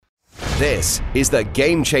This is the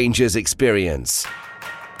Game Changers Experience.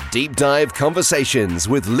 Deep dive conversations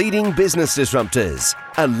with leading business disruptors,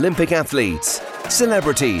 Olympic athletes,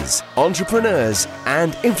 celebrities, entrepreneurs,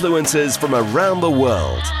 and influencers from around the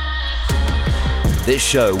world. This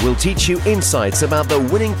show will teach you insights about the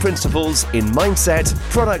winning principles in mindset,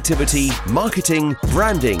 productivity, marketing,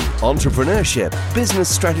 branding, entrepreneurship, business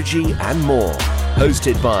strategy, and more.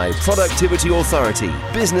 Hosted by Productivity Authority,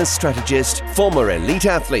 business strategist, former elite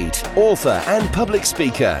athlete, author, and public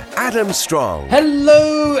speaker, Adam Strong.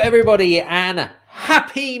 Hello, everybody, and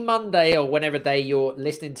happy Monday, or whenever day you're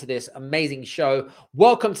listening to this amazing show.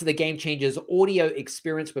 Welcome to the Game Changers audio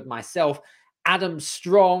experience with myself, Adam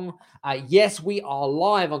Strong. Yes, we are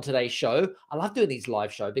live on today's show. I love doing these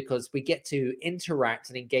live shows because we get to interact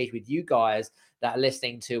and engage with you guys that are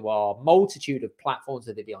listening to our multitude of platforms,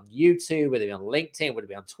 whether it be on YouTube, whether it be on LinkedIn, whether it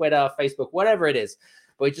be on Twitter, Facebook, whatever it is.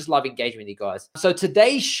 But we just love engaging with you guys. So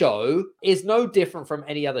today's show is no different from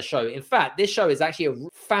any other show. In fact, this show is actually a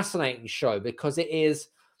fascinating show because we're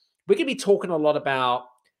going to be talking a lot about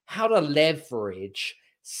how to leverage,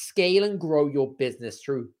 scale and grow your business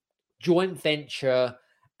through joint venture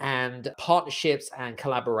and partnerships and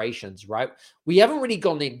collaborations, right? We haven't really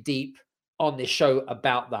gone in deep on this show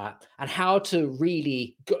about that and how to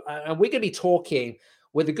really go, and we're going to be talking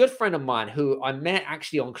with a good friend of mine who I met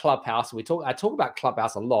actually on Clubhouse. I talk about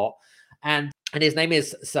Clubhouse a lot, and his name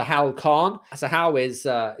is Sohail Khan. Sohail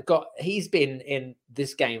he's been in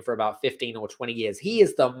this game for about 15 or 20 years. He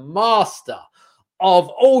is the master of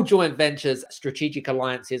all joint ventures, strategic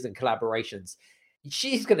alliances, and collaborations.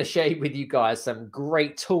 She's going to share with you guys some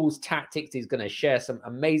great tools, tactics. He's going to share some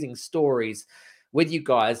amazing stories with you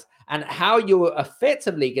guys and how you're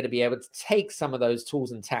effectively going to be able to take some of those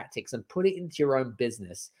tools and tactics and put it into your own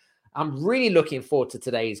business. I'm really looking forward to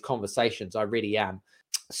today's conversations. I really am.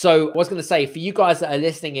 So I was going to say, for you guys that are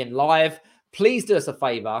listening in live, please do us a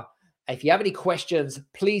favor. If you have any questions,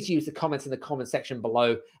 please use the comments in the comment section below,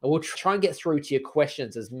 and we'll try and get through to your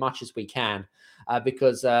questions as much as we can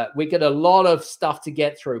because we got a lot of stuff to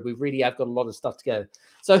get through. We really have got a lot of stuff to go.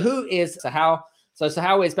 So who is Sohail? So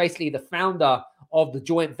Sohail is basically the founder of the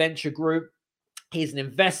joint venture group. He's an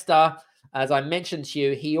investor. As I mentioned to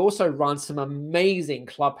you, he also runs some amazing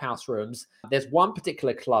clubhouse rooms. There's one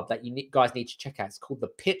particular club that you guys need to check out. It's called the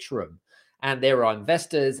Pitch Room. And there are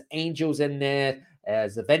investors, angels in there.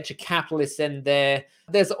 There's a venture capitalists in there.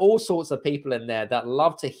 There's all sorts of people in there that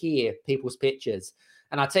love to hear people's pitches.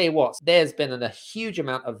 And I tell you what, there's been a huge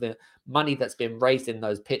amount of the money that's been raised in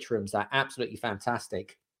those pitch rooms. They're absolutely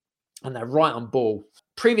fantastic. And they're right on ball.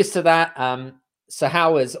 Previous to that,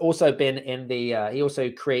 Sohail has also been in he also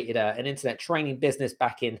created an internet training business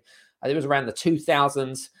back in, it was around the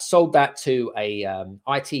 2000s, sold that to a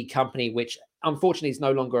IT company, which unfortunately is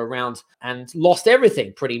no longer around and lost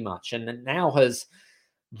everything pretty much. And now has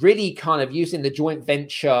really kind of using the joint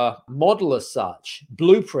venture model as such,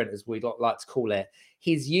 blueprint as we like to call it.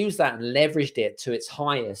 He's used that and leveraged it to its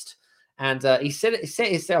highest. And he set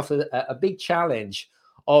himself a big challenge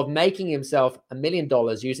of making himself $1 million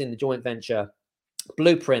using the joint venture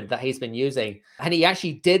blueprint that he's been using. And he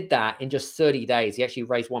actually did that in just 30 days. He actually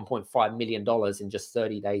raised $1.5 million in just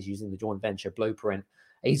 30 days using the joint venture blueprint.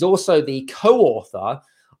 He's also the co-author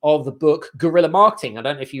of the book Guerrilla Marketing. I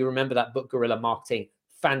don't know if you remember that book, Guerrilla Marketing.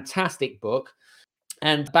 Fantastic book.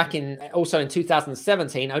 And back in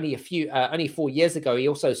 2017, only 4 years ago, he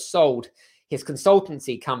also sold his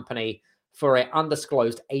consultancy company for an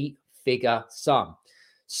undisclosed 8-figure sum.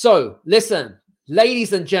 So listen,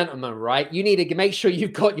 ladies and gentlemen, right? You need to make sure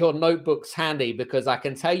you've got your notebooks handy, because I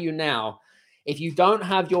can tell you now, if you don't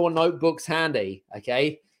have your notebooks handy,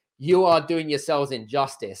 okay, you are doing yourselves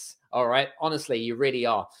injustice. All right. Honestly, you really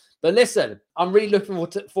are. But listen, I'm really looking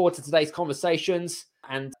forward to today's conversations.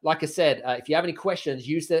 And like I said, if you have any questions,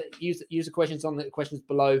 use the questions on the questions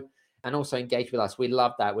below, and also engage with us. We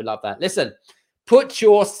love that. We love that. Listen, put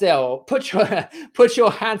your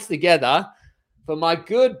hands together for my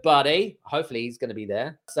good buddy. Hopefully he's going to be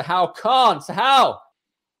there. Sohail Khan. Sohail.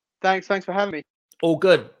 Thanks for having me. All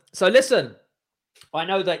good. So listen, I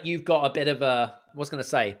know that you've got a bit of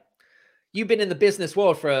you've been in the business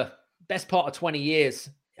world for a best part of 20 years.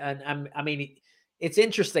 And I mean, it's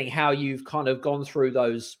interesting how you've kind of gone through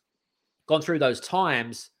those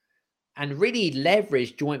times and really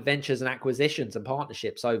leveraged joint ventures and acquisitions and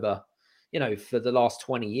partnerships over, for the last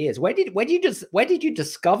 20 years. Where did you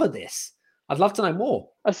discover this? I'd love to know more.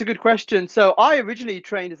 That's a good question. So I originally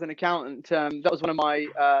trained as an accountant. That was one of my,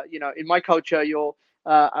 in my culture, you're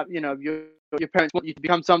your parents want you to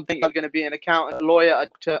become something. You're going to be an accountant, a lawyer, a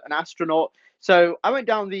doctor, an astronaut. So I went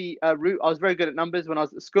down the route. I was very good at numbers when I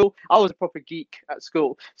was at school. I was a proper geek at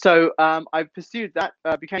school. So I pursued that,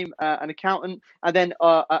 became an accountant, and then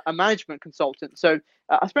a management consultant. So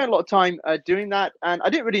I spent a lot of time doing that, and I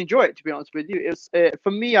didn't really enjoy it, to be honest with you. It was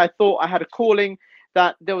for me, I thought I had a calling,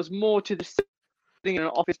 that there was more to the sitting in an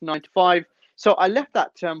office 9 to 5. So I left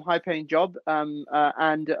that high-paying job, and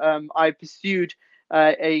I pursued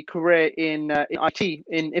a career in IT,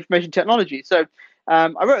 in information technology. So I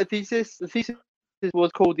wrote a thesis. The thesis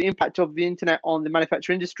was called "The Impact of the Internet on the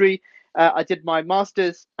Manufacturing Industry." I did my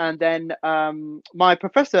master's, and then my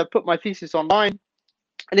professor put my thesis online.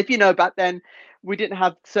 And if you know, back then we didn't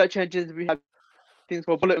have search engines. We had things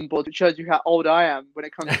called bulletin boards, which shows you how old I am when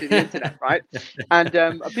it comes to the internet, right? And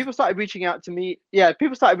people started reaching out to me. Yeah,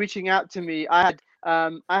 people started reaching out to me. I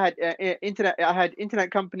had internet. I had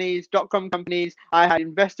internet companies, .com companies. I had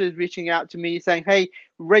investors reaching out to me saying, "Hey,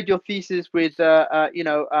 read your thesis with a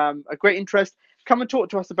great interest. Come and talk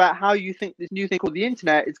to us about how you think this new thing called the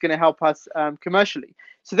internet is going to help us commercially."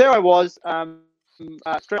 So there I was.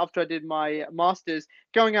 Straight after I did my master's,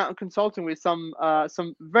 going out and consulting with some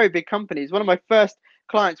very big companies. One of my first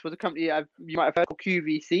clients was a company you might have heard called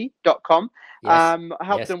QVC.com. Yes. I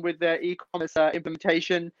helped them with their e-commerce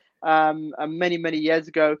implementation many years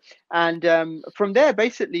ago, and from there,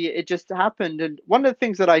 basically, it just happened. And one of the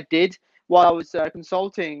things that I did while I was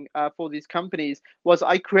consulting for these companies was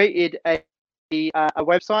I created a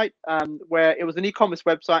website where it was an e-commerce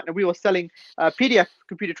website, and we were selling PDF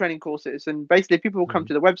computer training courses. And basically, people would come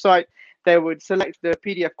to the website, they would select the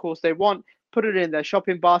PDF course they want, put it in their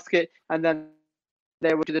shopping basket, and then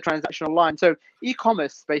they would do the transaction online. So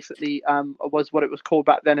e-commerce basically was what it was called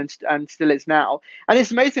back then, and still is now. And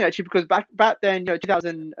it's amazing actually, because back then,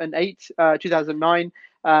 2008, 2009,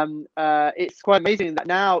 it's quite amazing that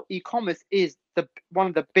now e-commerce is one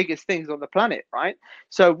of the biggest things on the planet, right?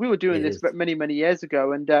 So we were doing this many years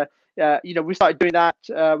ago, and we started doing that.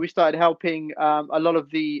 We started helping a lot of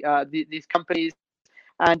these companies,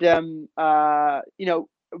 and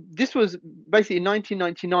this was basically in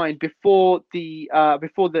 1999, before the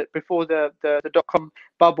 .com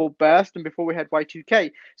bubble burst, and before we had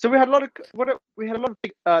Y2K. So we had a lot of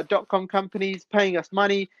big .com companies paying us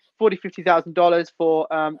money, $40,000-$50,000 for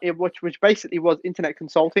which basically was internet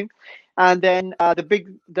consulting. And then the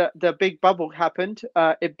big bubble happened.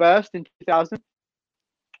 It burst in 2000.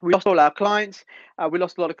 We lost all our clients. We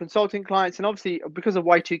lost a lot of consulting clients, and obviously because of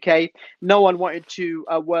Y2K, no one wanted to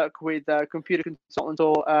work with computer consultants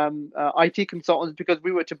or IT consultants, because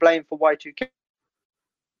we were to blame for Y2K.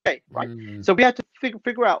 Right. So we had to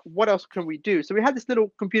figure out what else can we do. So we had this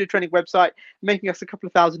little computer training website making us a couple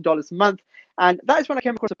of $1,000s a month, and that is when I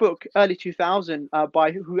came across a book early 2000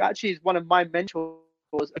 by who actually is one of my mentors,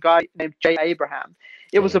 a guy named Jay Abraham.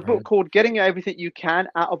 It was a book called Getting Everything You Can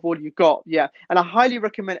Out of All You Got. Yeah. And I highly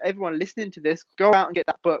recommend everyone listening to this go out and get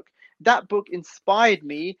that book. That book inspired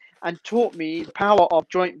me and taught me the power of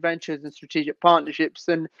joint ventures and strategic partnerships.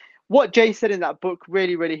 And what Jay said in that book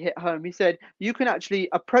really hit home. He said, you can actually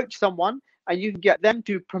approach someone and you can get them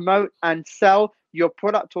to promote and sell your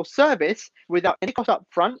product or service without any cost up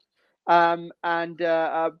front. And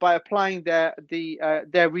by applying their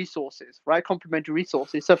resources, right, complementary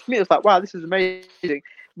resources. So for me, it was like, wow, this is amazing.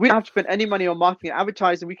 We don't have to spend any money on marketing and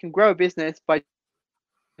advertising. We can grow a business by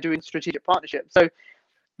doing strategic partnerships. So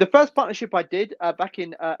the first partnership I did back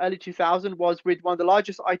in early 2000 was with one of the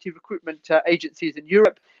largest IT recruitment agencies in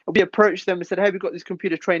Europe. We approached them and said, hey, we've got this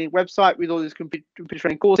computer training website with all these computer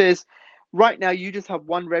training courses. Right now, you just have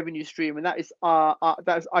one revenue stream, and that is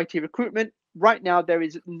IT recruitment. Right now, there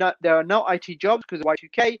are no IT jobs because of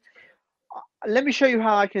Y2K. Let me show you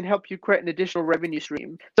how I can help you create an additional revenue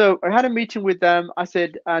stream. So I had a meeting with them. I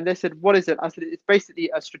said, and they said, what is it? I said, it's basically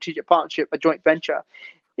a strategic partnership, a joint venture.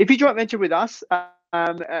 If you joint venture with us,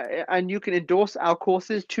 and you can endorse our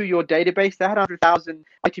courses to your database. They had 100,000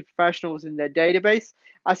 IT professionals in their database.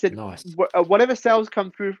 I said, nice. Whatever sales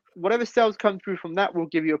come through from that, we'll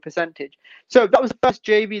give you a percentage. So that was the first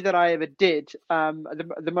JV that I ever did.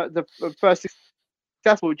 The first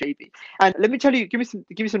successful JV. And let me tell you, give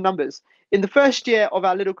you some numbers. In the first year of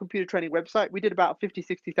our little computer training website, we did about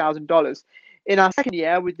 $50,000-$60,000. In our second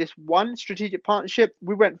year with this one strategic partnership,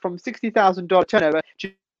 we went from $60,000 turnover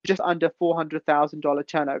to just under $400,000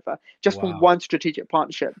 turnover, just from one strategic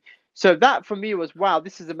partnership. So that for me was, wow,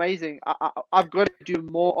 this is amazing. I've got to do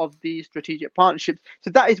more of these strategic partnerships. So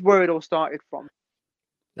that is where it all started from.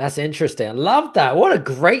 That's interesting. I love that. What a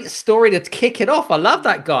great story to kick it off. I love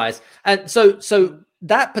that, guys. And so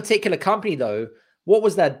that particular company, though, What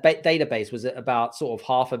was that database? Was it about sort of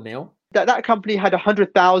 500,000? That company had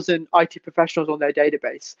 100,000 IT professionals on their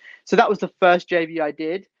database. So that was the first JV I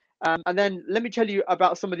did. And then let me tell you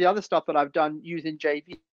about some of the other stuff that I've done using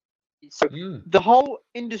JV. So the whole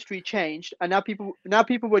industry changed, and now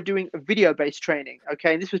people were doing video-based training.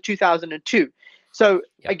 Okay, and this was 2002. So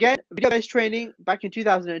again, video-based training back in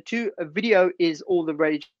 2002, a video is all the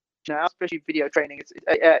rage now, especially video training. It's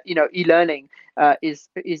e-learning is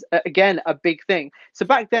again a big thing. So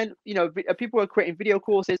back then, people were creating video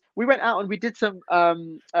courses. We went out and we did some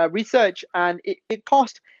research, and the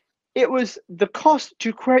cost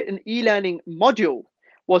to create an e-learning module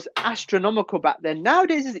was astronomical back then.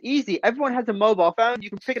 Nowadays it's easy. Everyone has a mobile phone. You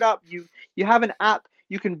can pick it up. You have an app.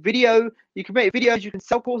 You can make videos. You can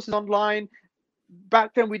sell courses online.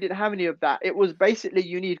 Back then we didn't have any of that. It was basically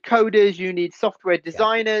you need coders, you need software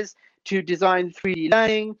designers to design 3D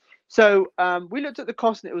learning. So we looked at the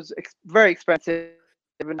cost, and it was very expensive.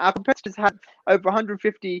 And our competitors had over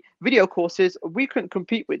 150 video courses. We couldn't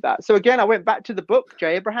compete with that. So again, I went back to the book,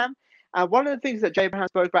 Jay Abraham. And one of the things that Jay Abraham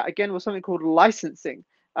spoke about, again, was something called licensing.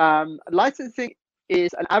 Licensing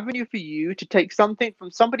is an avenue for you to take something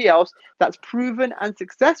from somebody else that's proven and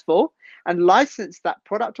successful and license that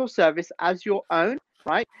product or service as your own,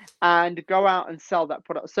 right? And go out and sell that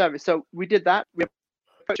product or service. So we did that. We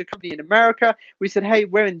approached a company in America. We said, hey,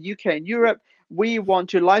 we're in the UK and Europe. We want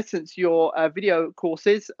to license your video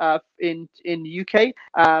courses in the UK.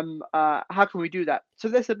 How can we do that? So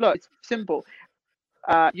they said, look, it's simple.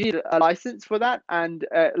 You need a license for that, and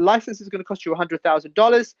a license is going to cost you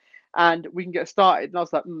 $100,000, and we can get started. And I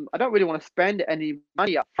was like, I don't really want to spend any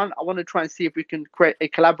money up front. I want to try and see if we can create a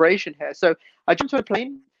collaboration here. So I jumped on a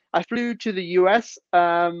plane. I flew to the US.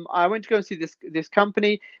 I went to go and see this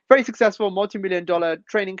company, very successful, multi-million-dollar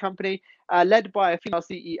training company, led by a female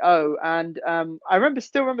CEO. And I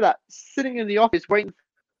still remember that, sitting in the office waiting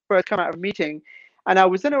for her to come out of a meeting. And I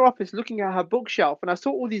was in her office looking at her bookshelf, and I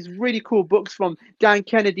saw all these really cool books from Dan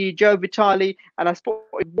Kennedy, Joe Vitale, and I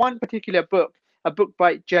spotted one particular book, a book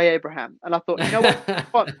by Jay Abraham. And I thought, you know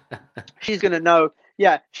what? She's going to know.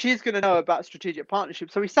 Yeah, she's going to know about strategic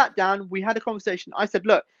partnerships. So we sat down, we had a conversation. I said,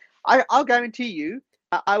 look, I'll guarantee you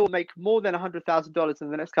I will make more than $100,000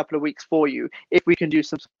 in the next couple of weeks for you if we can do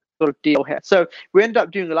some sort of deal here. So we ended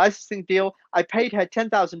up doing a licensing deal. I paid her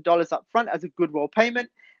 $10,000 up front as a goodwill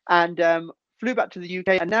payment, and flew back to the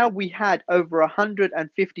UK, and now we had over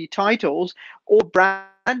 150 titles, all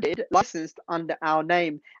branded, licensed under our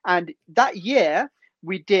name. And that year,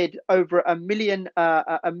 we did over a million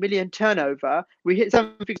turnover. We hit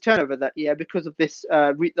 7-figure turnover that year because of this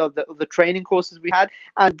the training courses we had.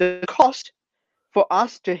 And the cost for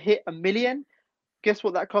us to hit $1 million, guess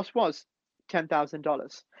what that cost was?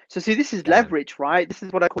 $10,000. So see, this is leverage, right? This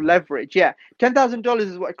is what I call leverage. Yeah, $10,000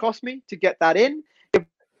 is what it cost me to get that in.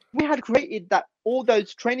 We had created all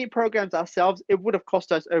those training programs ourselves, it would have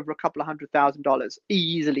cost us over a couple of $100,000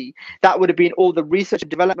 easily. That would have been all the research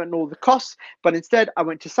and development and all the costs. But instead, I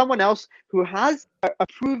went to someone else who has a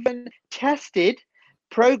proven, tested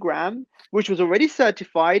program, which was already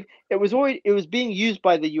certified. It was being used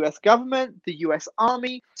by the US government, the US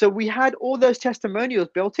Army. So we had all those testimonials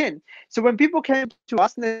built in. So when people came to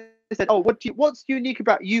us and they said, oh, what's unique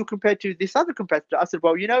about you compared to this other competitor? I said,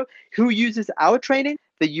 well, who uses our training?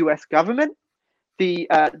 The US government, the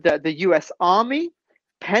US Army,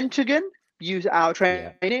 Pentagon use our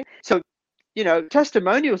training. Yeah. So,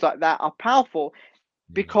 testimonials like that are powerful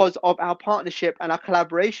because of our partnership and our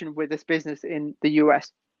collaboration with this business in the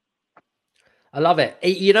US. I love it.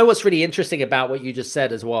 You know what's really interesting about what you just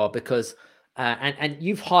said as well, because and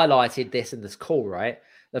you've highlighted this in this call, right?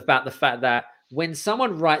 About the fact that when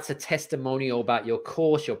someone writes a testimonial about your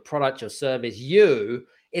course, your product, your service,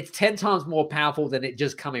 it's 10 times more powerful than it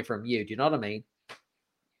just coming from you. Do you know what I mean?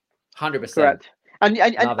 100%. Correct.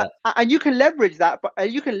 And you can leverage that, but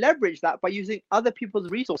you can leverage that by using other people's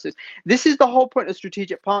resources. This is the whole point of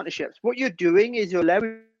strategic partnerships. What you're doing is you're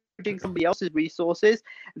leveraging somebody else's resources.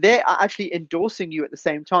 They are actually endorsing you at the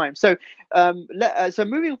same time. So so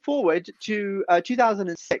moving forward to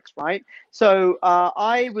 2006, right? So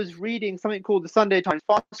I was reading something called the Sunday Times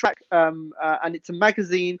Fast Track, and it's a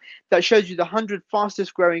magazine that shows you the 100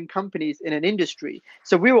 fastest growing companies in an industry.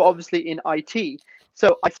 So we were obviously in IT.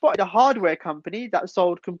 So I spotted a hardware company that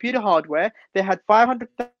sold computer hardware. They had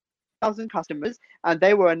 500,000 customers, and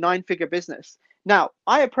they were a 9-figure business. Now,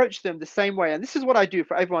 I approach them the same way, and this is what I do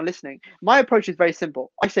for everyone listening. My approach is very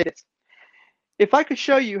simple. I say this: if I could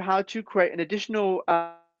show you how to create an additional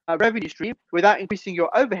revenue stream without increasing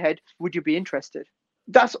your overhead, would you be interested?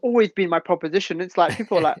 That's always been my proposition. It's like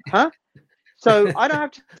people are like, huh? So I don't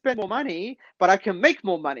have to spend more money, but I can make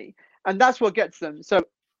more money. and that's what gets them. So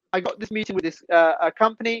I got this meeting with this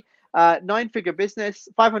company, 9-figure business,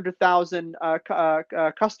 500,000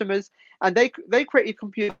 customers, and they created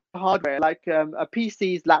computer hardware like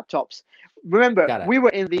PCs, laptops. Remember, Got it. we were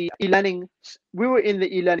in the e-learning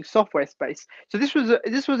software space. So this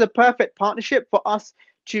was a perfect partnership for us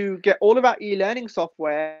to get all of our e-learning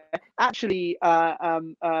software actually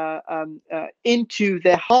into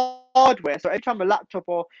their hardware. So every time a laptop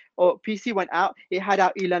or PC went out, it had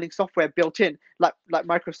our e-learning software built in, like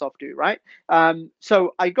Microsoft do, right?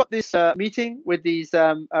 So I got this meeting with these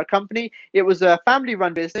company. It was a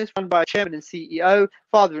family-run business run by a chairman and CEO,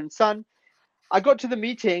 father and son. I got to the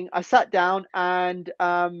meeting, I sat down, and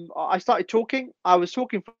I started talking. I was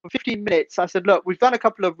talking for 15 minutes. I said, look, we've done a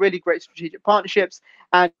couple of really great strategic partnerships,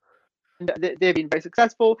 and they've been very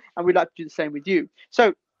successful, and we'd like to do the same with you.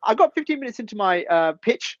 So I got 15 minutes into my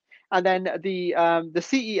pitch, and then the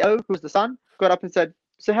CEO, who was the son, got up and said,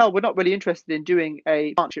 Sohail, we're not really interested in doing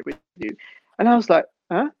a partnership with you. And I was like,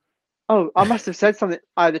 huh? Oh, I must have said something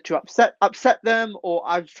either to upset them, or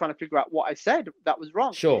I was trying to figure out what I said that was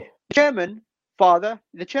wrong. Sure. The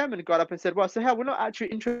chairman got up and said, well, Sohail, we're not actually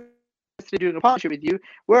interested in doing a partnership with you.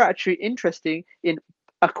 We're actually interested in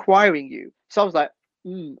acquiring you. So I was like,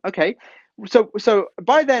 okay. So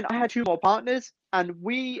by then I had 2 more partners, and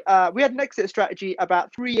we had an exit strategy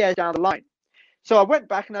about 3 years down the line. So I went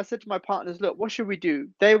back and I said to my partners, look, what should we do?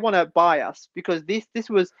 They want to buy us because this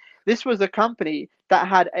was a company that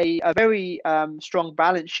had a very strong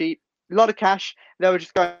balance sheet, a lot of cash. They were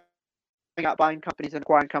just going out buying companies and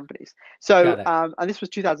acquiring companies. So and this was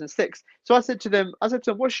 2006. So I said to them,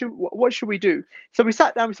 what should we do? So we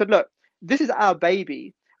sat down. We said, look, this is our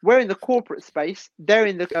baby. We're in the corporate space. We're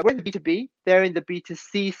in the B2B. They're in the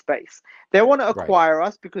B2C space. They want to acquire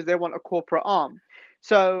us because they want a corporate arm.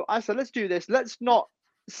 So I said, let's do this. Let's not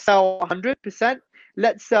sell 100%.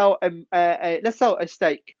 Let's sell a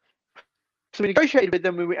stake. So we negotiated with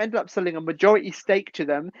them, and we ended up selling a majority stake to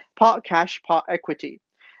them, part cash, part equity.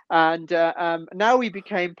 And now we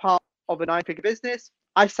became part of a 9-figure business.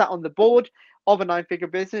 I sat on the board of a 9-figure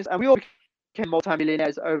business, and we all became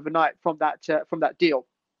multimillionaires overnight from that deal.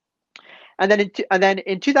 And then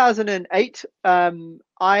in 2008,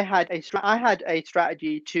 I had a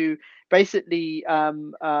strategy to basically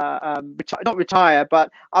not retire,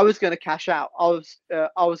 but I was going to cash out. I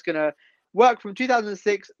was going to work from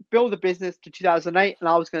 2006, build the business to 2008, and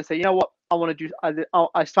I was going to say, you know what, I want to do.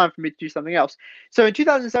 It's time for me to do something else. So in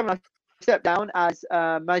 2007, I stepped down as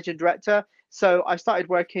managing director. So I started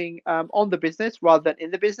working on the business rather than in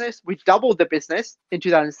the business. We doubled the business in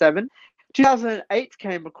 2007. 2008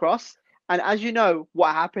 came across. And as you know,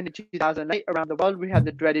 what happened in 2008 around the world, we had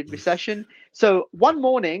the dreaded recession. So one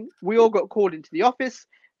morning, we all got called into the office.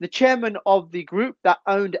 The chairman of the group that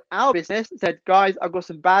owned our business said, guys, I've got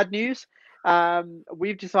some bad news.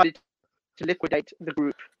 We've decided to liquidate the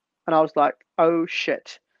group. And I was like, oh,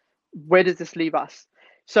 shit. Where does this leave us?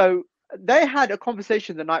 So they had a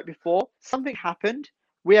conversation the night before. Something happened.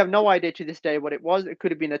 We have no idea to this day what it was. It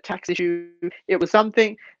could have been a tax issue. It was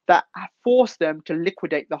something that forced them to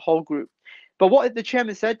liquidate the whole group. But what the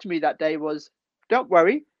chairman said to me that day was, don't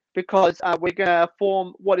worry, because we're going to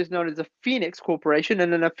form what is known as a Phoenix Corporation.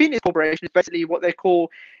 And then a Phoenix Corporation is basically what they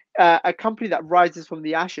call a company that rises from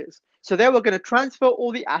the ashes. So they were going to transfer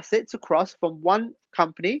all the assets across from one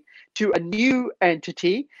company to a new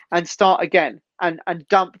entity and start again and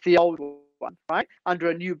dump the old one, right,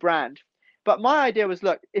 under a new brand. But my idea was,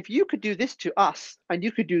 look, if you could do this to us and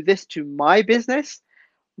you could do this to my business,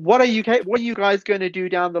 what are you guys going to do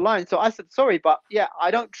down the line? So I said, sorry, but yeah, I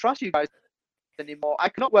don't trust you guys anymore. I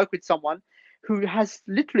cannot work with someone who has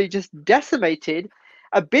literally just decimated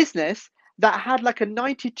a business that had like a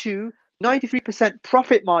 92, 93%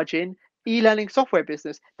 profit margin e-learning software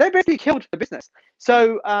business. They basically killed the business.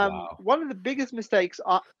 So one of the biggest mistakes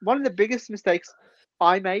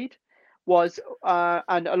I made was,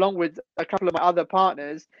 and along with a couple of my other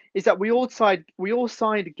partners, is that we all signed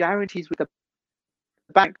guarantees with the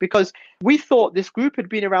bank because we thought this group had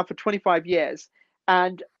been around for 25 years,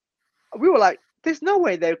 and we were like, there's no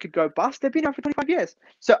way they could go bust. They've been around for 25 years.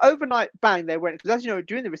 So overnight, bang, they went. Because as you know,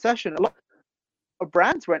 during the recession, a lot of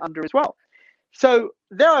brands went under as well. So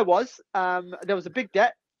there I was. There was a big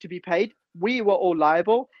debt to be paid. We were all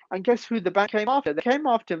liable. And guess who the bank came after? They came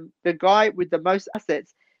after the guy with the most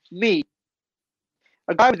assets, me.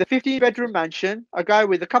 A guy with a 15-bedroom mansion, a guy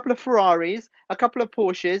with a couple of Ferraris, a couple of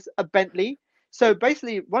Porsches, a Bentley. So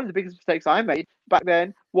basically, one of the biggest mistakes I made back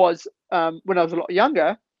then was when I was a lot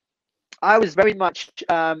younger, I was very much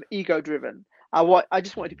ego-driven. I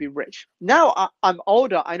just wanted to be rich. Now I'm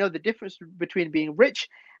older. I know the difference between being rich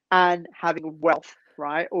and having wealth,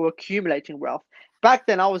 right, or accumulating wealth. Back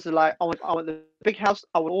then, I was like, I want the big house,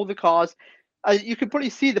 I want all the cars. You can probably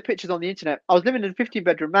see the pictures on the internet. I was living in a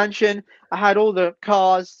 15-bedroom mansion. I had all the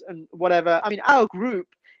cars and whatever. I mean, our group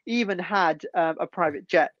even had a private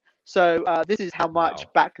jet. So this is how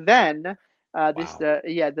much back then.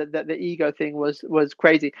 The ego thing was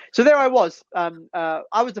crazy. So there I was. I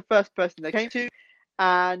was the first person they came to,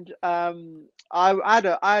 and I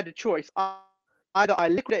had a choice. Either I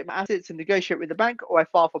liquidate my assets and negotiate with the bank, or I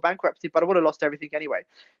file for bankruptcy, but I would have lost everything anyway.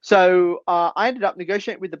 So I ended up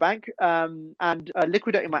negotiating with the bank and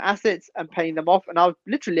liquidating my assets and paying them off, and I was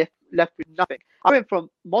literally left with nothing. I went from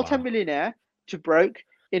multimillionaire to broke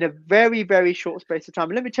in a very, very short space of time.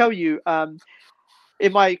 And let me tell you,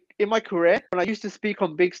 in my career, when I used to speak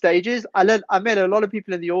on big stages, I met a lot of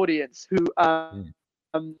people in the audience who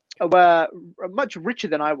were much richer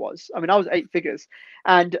than I was. I mean, I was 8 figures,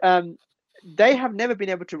 and they have never been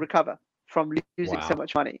able to recover from losing so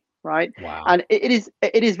much money, right? And it is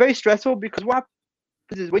very stressful, because what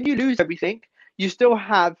happens is when you lose everything, you still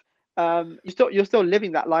have you're still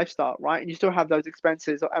living that lifestyle, right? And you still have those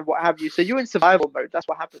expenses and what have you. So you're in survival mode. That's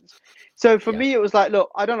what happens. So for me, it was like, look,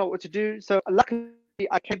 I don't know what to do. So luckily,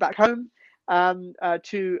 I came back home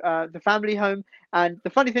to the family home. And the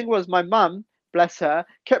funny thing was, my mum, bless her,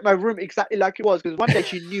 kept my room exactly like it was, because one day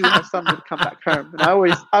she knew her son would come back home. And I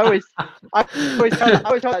always tell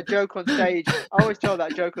that joke on stage. I always tell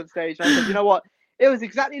that joke on stage. And I said, you know what? It was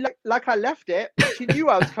exactly like I left it. She knew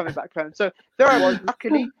I was coming back home. So there I was.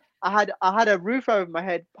 Luckily, I had a roof over my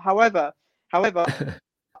head. However, I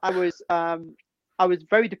was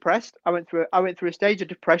very depressed. I went through a stage of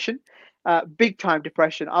depression, big time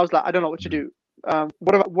depression. I was like, I don't know what to do.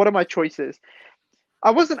 What are my choices? I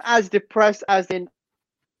wasn't as depressed as in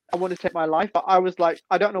I want to take my life, but I was like,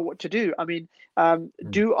 I don't know what to do. I mean,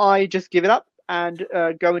 do I just give it up and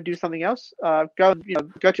go and do something else? Go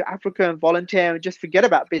to Africa and volunteer and just forget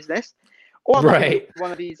about business, or am I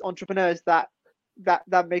one of these entrepreneurs that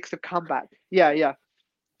makes a comeback? Yeah.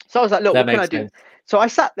 So I was like, look, what can I do? So I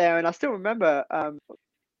sat there, and I still remember. I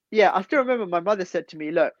still remember my mother said to me,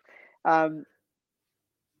 look,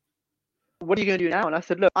 what are you going to do now? And I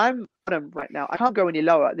said, look, I'm bottom right now. I can't go any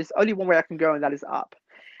lower. There's only one way I can go, and that is up.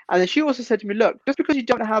 And then she also said to me, look, just because you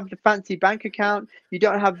don't have the fancy bank account, you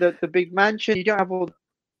don't have the big mansion, you don't have all the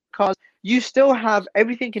cars, you still have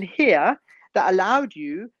everything in here that allowed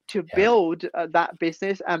you to build that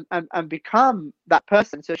business and become that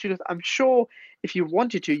person. So she goes, I'm sure if you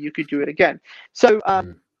wanted to, you could do it again. So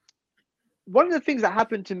one of the things that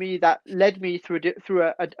happened to me that led me through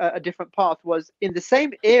a different path was, in the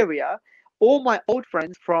same area, all my old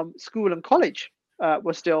friends from school and college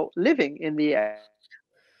were still living in the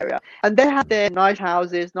area, and they had their nice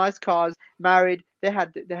houses, nice cars, married. They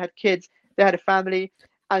had kids, they had a family,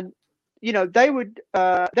 and they would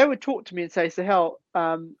talk to me and say, Sohail,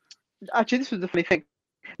 actually, this was the funny thing.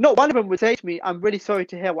 Not one of them would say to me, I'm really sorry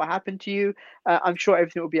to hear what happened to you. I'm sure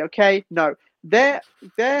everything will be okay. No, their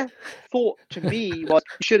thought to me was,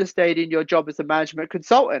 you should have stayed in your job as a management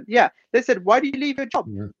consultant. Yeah, they said, why did you leave your job?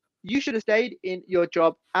 You should have stayed in your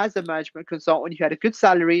job as a management consultant. You had a good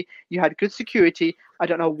salary, you had good security. I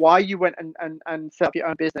don't know why you went and set up your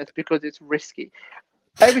own business, because it's risky.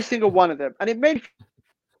 Every single one of them. And it made me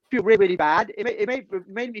feel really, really bad. It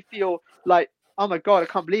made me feel like, oh my God, I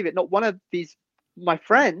can't believe it. Not one of these, my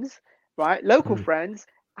friends, right, local friends,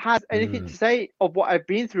 has anything to say of what I've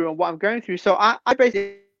been through and what I'm going through. So I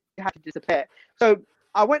basically had to disappear. So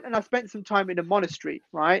I went and I spent some time in a monastery,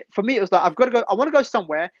 right? For me, it was like, I want to go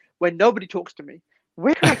somewhere where nobody talks to me.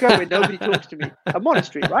 Where can I go where nobody talks to me? A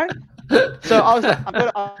monastery, right? So I was like,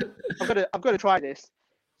 I've got to try this.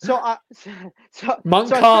 So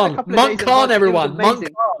Monk Khan, everyone. Monk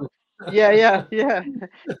Khan. Yeah.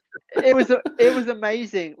 It was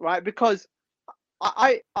amazing, right? Because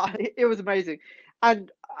it was amazing,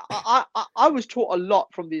 and I was taught a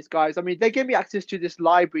lot from these guys. I mean, they gave me access to this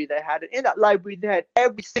library they had, and in that library they had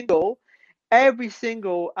every single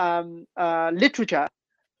literature,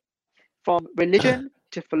 from religion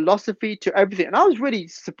to philosophy to everything. And I was really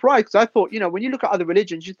surprised, because I thought, when you look at other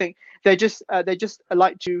religions, you think they just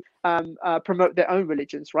like to promote their own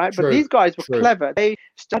religions, right? But these guys were clever. They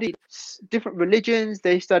studied different religions,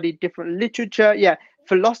 they studied different literature,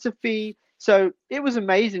 philosophy. So it was an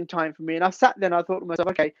amazing time for me. And I sat there and I thought to myself,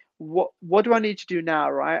 okay, what do I need to do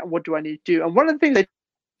now, right? What do I need to do? And one of the things they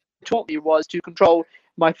taught me was to control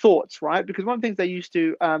my thoughts, right? Because one of the things they used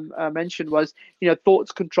to mention was,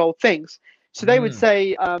 thoughts control things. So they would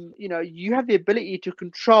say, you have the ability to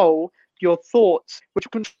control your thoughts, which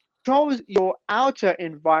controls your outer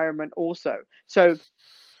environment also. So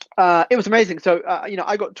It was amazing. So,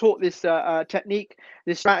 I got taught this technique,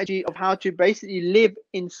 this strategy of how to basically live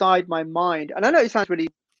inside my mind. And I know it sounds really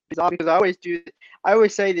bizarre because I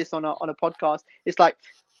always say this on a podcast. It's like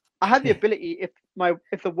I have the ability,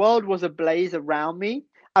 if the world was ablaze around me,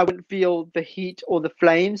 I wouldn't feel the heat or the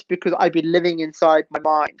flames because I'd be living inside my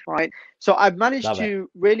mind, right? So I've managed Love it. to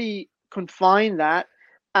really confine that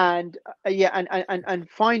and and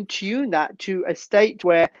fine tune that to a state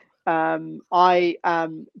where I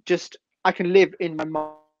can live in my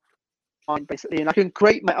mind basically, and I can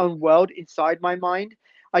create my own world inside my mind.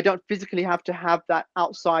 I don't physically have to have that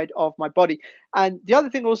outside of my body. And the other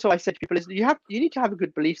thing also I said to people is you need to have a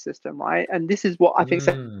good belief system, right? And this is what I think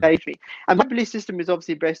Mm, saved me. And my belief system is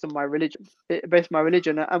obviously based on my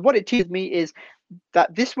religion. And what it teaches me is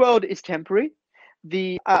that this world is temporary.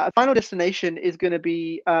 The final destination is going to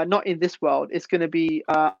be not in this world. It's going to be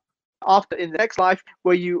after in the next life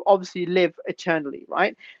where you obviously live eternally,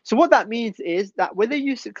 right? So what that means is that whether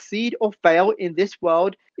you succeed or fail in this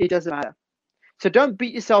world, it doesn't matter. So don't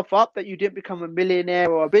beat yourself up that you didn't become a millionaire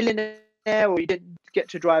or a billionaire, or you didn't get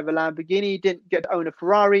to drive a Lamborghini, didn't get to own a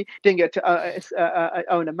Ferrari, didn't get to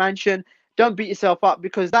own a mansion. Don't beat yourself up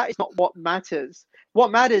because that is not what matters. What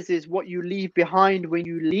matters is what you leave behind when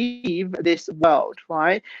you leave this world,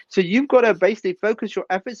 right? So you've got to basically focus your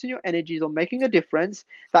efforts and your energies on making a difference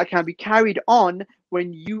that can be carried on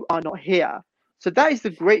when you are not here. So that is the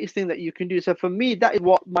greatest thing that you can do. So for me, that is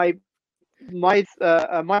what my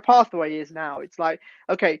pathway is now. It's like,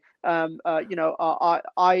 okay, I'm just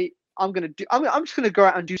gonna go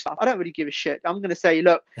out and do stuff. I don't really give a shit. I'm gonna say,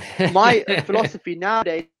 look, my philosophy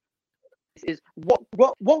nowadays is what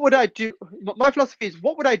would I do? My philosophy is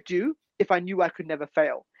what would I do if I knew I could never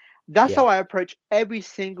fail? That's yeah, how I approach every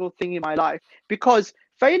single thing in my life, because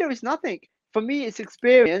failure is nothing. For me, it's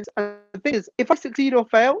experience. And the thing is, if I succeed or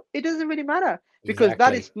fail, it doesn't really matter because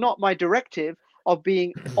that exactly. is not my directive of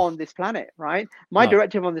being on this planet, right? My No,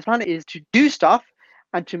 directive on this planet is to do stuff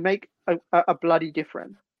and to make a bloody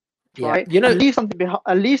difference, yeah. right? And leave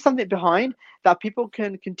something behind that people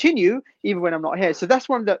can continue even when I'm not here. So that's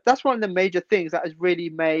one of the major things that has really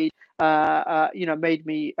made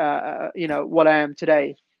me what I am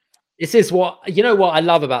today. This is what what I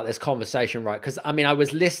love about this conversation, right? Because I mean, I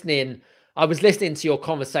was listening to your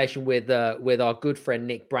conversation with our good friend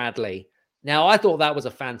Nick Bradley. Now, I thought that was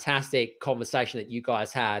a fantastic conversation that you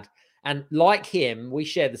guys had, and like him, we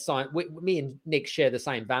share the same. Me and Nick share the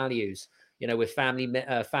same values. With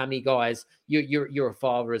family guys. You're a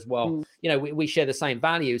father as well. Mm. We share the same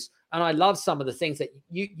values, and I love some of the things that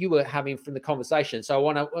you were having from the conversation. So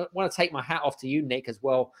I want to take my hat off to you, Nick, as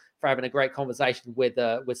well, for having a great conversation with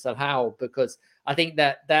Sohail, because I think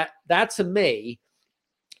that to me,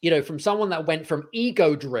 from someone that went from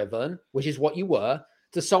ego driven, which is what you were,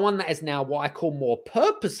 to someone that is now what I call more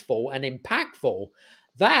purposeful and impactful,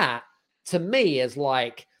 that to me is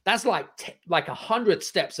that's like 100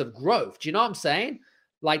 steps of growth. Do you know what I'm saying?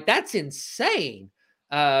 Like, that's insane.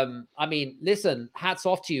 I mean, listen, hats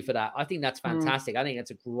off to you for that. I think that's Mm. fantastic. I think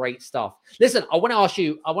that's a great stuff. Listen, I want to ask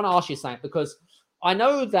you something, because I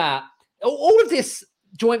know that all of this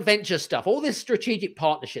joint venture stuff, all this strategic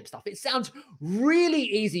partnership stuff, it sounds really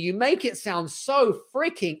easy. You make it sound so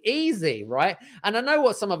freaking easy, right? And I know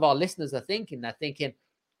what some of our listeners are thinking. They're thinking,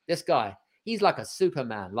 this guy, he's like a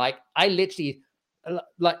Superman. Like, I literally,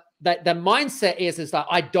 like, that the mindset is that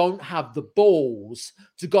I don't have the balls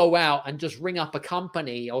to go out and just ring up a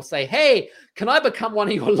company or say, hey, can I become one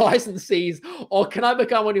of your licensees, or can I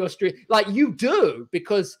become one of your street? Like, you do,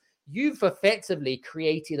 because you've effectively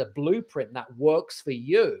created a blueprint that works for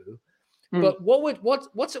you. Mm. But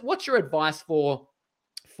what's your advice for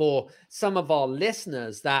some of our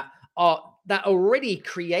listeners that already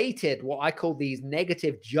created what I call these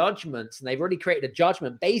negative judgments, and they've already created a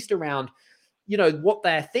judgment based around what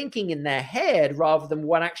they're thinking in their head, rather than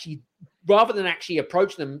actually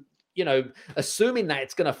approach them, assuming that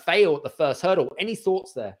it's going to fail at the first hurdle? Any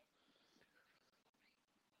thoughts there?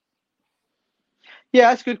 Yeah,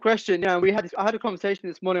 that's a good question. Yeah, I had a conversation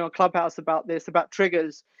this morning on Clubhouse about this, about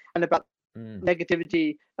triggers and about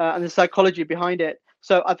negativity and the psychology behind it.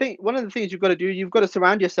 So I think one of the things you've got to do, you've got to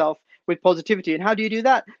surround yourself with positivity. And how do you do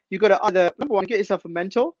that? You've got to either, number one, get yourself a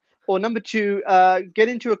mentor, or number two, get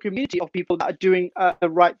into a community of people that are doing the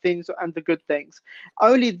right things and the good things.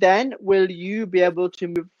 Only then will you be able to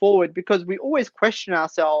move forward, because we always question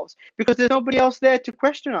ourselves because there's nobody else there to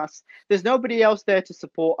question us. There's nobody else there to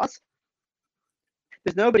support us.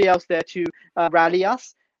 There's nobody else there to rally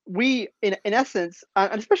us. We, in essence,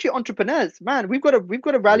 and especially entrepreneurs, man, we've got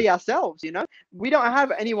to rally ourselves. We don't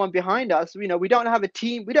have anyone behind us. We don't have a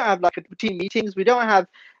team. We don't have like a team meetings. We don't have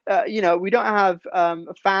we don't have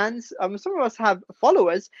fans. Some of us have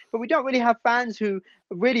followers, but we don't really have fans who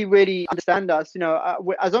really understand us.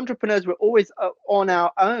 As entrepreneurs, we're always on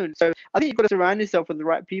our own. So I think you've got to surround yourself with the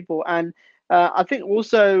right people. And I think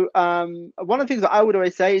also one of the things that I would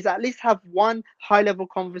always say is at least have one high-level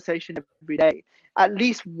conversation every day. At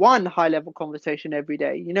least one high-level conversation every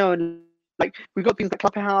day. And like we've got things like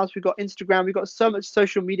Clubhouse, we've got Instagram, we've got so much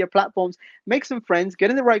social media platforms. Make some friends, get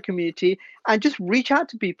in the right community, and just reach out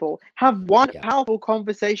to people. Have one powerful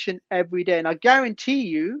conversation every day, and I guarantee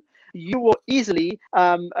you will easily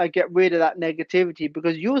get rid of that negativity,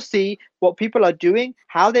 because you'll see what people are doing,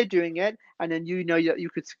 how they're doing it, and then you know that you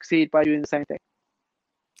could succeed by doing the same thing.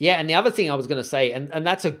 Yeah, and the other thing I was going to say, and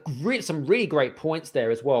that's some really great points there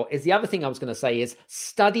as well, is the other thing I was going to say is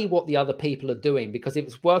study what the other people are doing, because if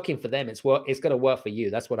it's working for them, it's going to work for you.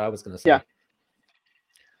 That's what I was going to say. Yeah,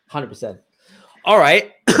 100%. All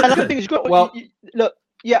right. And the thing is, look,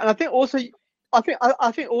 yeah, and I think also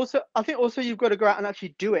you've got to go out and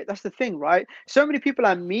actually do it. That's the thing, right? So many people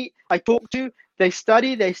I meet, I talk to, they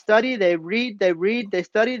study, they read, they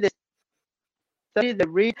study, they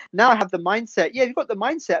read. Now I have the mindset. Yeah, you've got the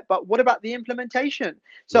mindset, but what about the implementation?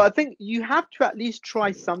 So I think you have to at least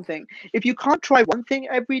try something. If you can't try one thing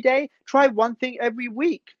every day, try one thing every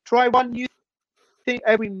week. Try one new thing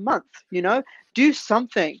every month. Do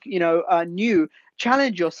something new.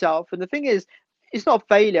 Challenge yourself. And the thing is, it's not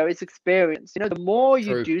failure, it's experience. The more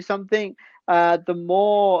you do something, the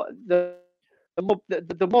more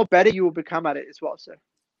better you will become at it as well. So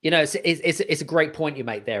it's a great point you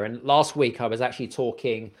make there. And last week I was actually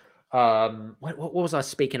talking, what was I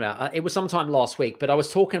speaking about? It was sometime last week, but I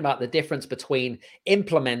was talking about the difference between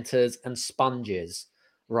implementers and sponges,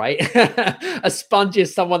 right? A sponge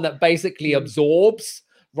is someone that basically absorbs,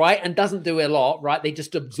 right? And doesn't do a lot, right? They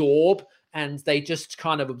just absorb, and they just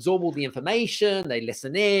kind of absorb all the information. They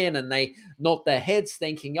listen in and they nod their heads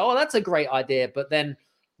thinking, oh, that's a great idea. But then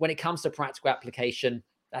when it comes to practical application,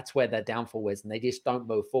 that's where their downfall is, and they just don't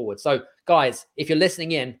move forward. So guys, if you're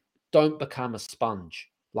listening in, don't become a sponge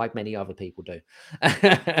like many other people do.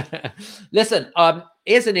 Listen,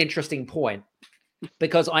 here's an interesting point,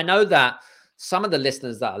 because I know that some of the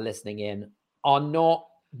listeners that are listening in are not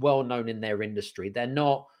well known in their industry. They're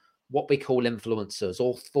not what we call influencers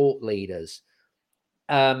or thought leaders.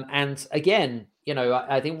 And again,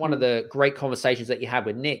 I think one of the great conversations that you had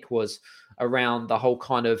with Nick was around the whole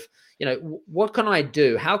kind of, what can I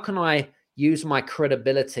do? How can I use my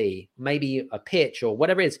credibility, maybe a pitch or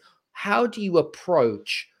whatever it is? How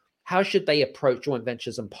should they approach joint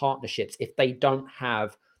ventures and partnerships if they don't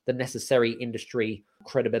have the necessary industry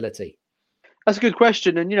credibility? That's a good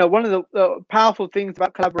question. And, one of the powerful things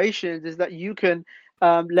about collaborations is that you can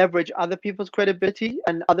leverage other people's credibility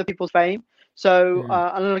and other people's fame. So, and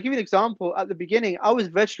I'll give you an example. At the beginning, I was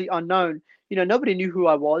virtually unknown. Nobody knew who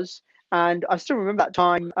I was. And I still remember that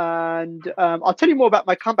time. And I'll tell you more about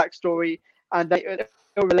my comeback story, and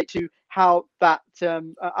it'll relate to how that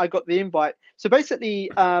I got the invite. So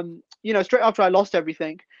basically, straight after I lost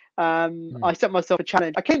everything, I set myself a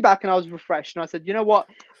challenge. I came back and I was refreshed, and I said, you know what?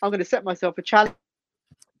 I'm going to set myself a challenge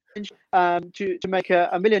to make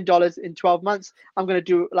 $1 million in 12 months. I'm going to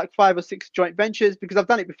do like 5 or 6 joint ventures, because I've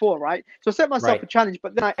done it before, right? So I set myself a challenge,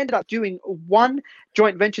 but then I ended up doing one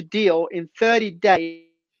joint venture deal in 30 days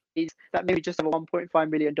that made me just over $1.5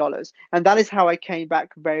 million. And that is how I came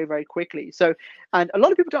back very, very quickly. So, and a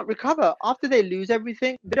lot of people don't recover after they lose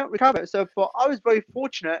everything. They don't recover. So I was very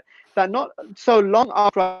fortunate that not so long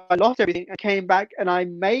after I lost everything, I came back and I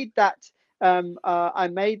made that a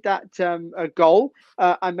goal.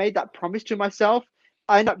 I made that promise to myself.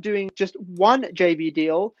 I ended up doing just one JV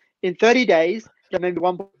deal in 30 days that made me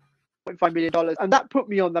 $1.5 million. And that put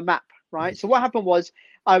me on the map, right? So what happened was,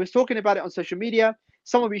 I was talking about it on social media.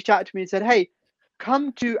 Someone reached out to me and said, hey,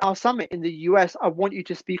 come to our summit in the US. I want you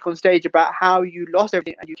to speak on stage about how you lost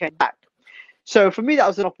everything and you came back. So for me, that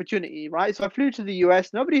was an opportunity, right? So I flew to the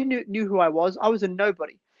US. Nobody knew who I was. I was a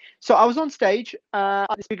nobody. So I was on stage at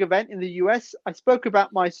this big event in the US. I spoke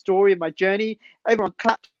about my story and my journey. Everyone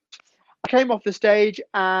clapped. I came off the stage,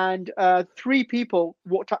 and 3 people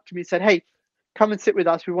walked up to me and said, hey, come and sit with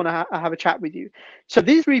us. We want to have a chat with you. So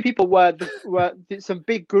these 3 people were some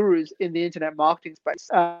big gurus in the internet marketing space,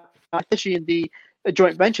 especially in the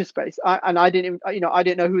joint venture space. I didn't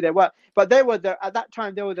know who they were, but they were at that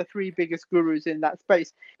time, they were the 3 biggest gurus in that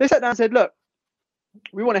space. They sat down and said, look,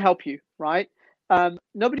 we want to help you, right?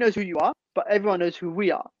 Nobody knows who you are, but everyone knows who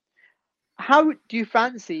we are. How do you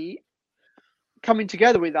fancy coming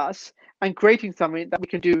together with us and creating something that we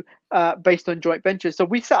can do based on joint ventures? So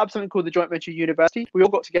we set up something called the Joint Venture University. We all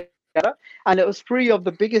got together together, and it was three of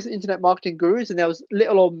the biggest internet marketing gurus, and there was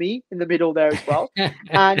little old me in the middle there as well.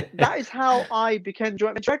 And that is how I became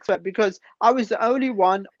joint venture expert, because I was the only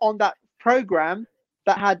one on that program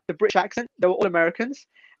that had the British accent. They were all Americans,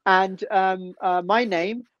 and my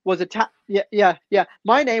name was attached. Yeah.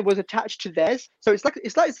 My name was attached to theirs. So it's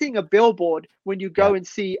like seeing a billboard when you go and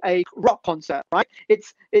see a rock concert, right?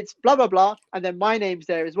 It's blah blah blah, and then my name's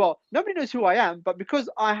there as well. Nobody knows who I am, but because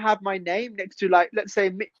I have my name next to, like, let's say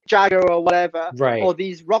Mick Jagger or whatever, Right. or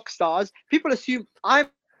these rock stars, people assume I'm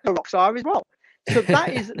a rock star as well. So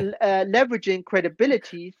that is leveraging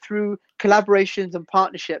credibility through collaborations and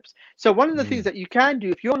partnerships. So one of the things that you can do,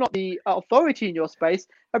 if you're not the authority in your space,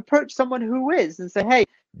 approach someone who is and say, hey,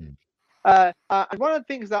 and one of the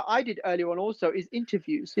things that I did earlier on also is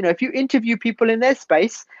interviews. You know, if you interview people in their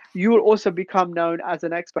space, you will also become known as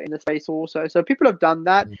an expert in the space also. So people have done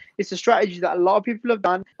that. It's a strategy that a lot of people have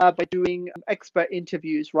done by doing expert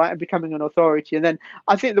interviews, right, and becoming an authority. And then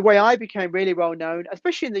I think the way I became really well known,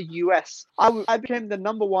 especially in the US, I became the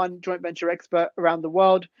 #1 joint venture expert around the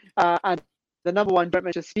world, and the #1 joint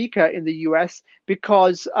venture speaker in the US,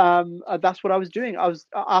 because that's what I was doing. I was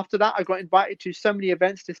After that, I got invited to so many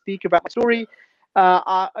events to speak about my story.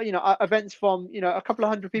 Events from a couple of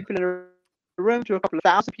hundred people in a room to a couple of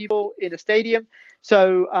thousand people in a stadium.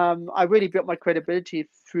 So I really built my credibility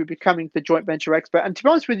through becoming the joint venture expert. And to be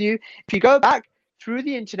honest with you, if you go back through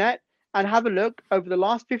the internet and have a look over the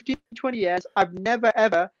last 15, 20 years, I've never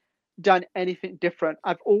ever done anything different.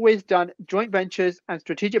 I've always done joint ventures and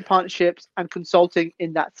strategic partnerships and consulting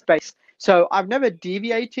in that space. So I've never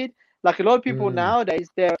deviated. Like a lot of people nowadays,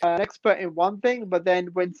 they're an expert in one thing, but then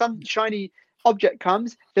when some shiny object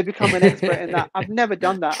comes, they become an expert in that. I've never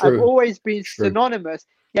done that. I've always been synonymous.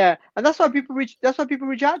 Yeah, and that's why people reach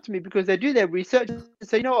out to me, because they do their research and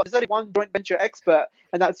say, you know what, there's only one joint venture expert,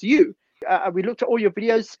 and that's you. We looked at all your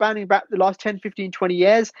videos spanning back the last 10, 15, 20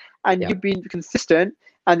 years, and you've been consistent,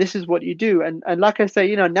 and this is what you do. And like I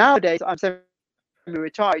say, nowadays I'm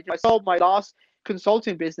semi-retired. I sold my last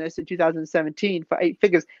consulting business in 2017 for 8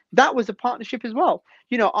 figures. That was a partnership as well.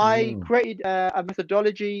 I created a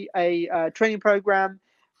methodology, a training program.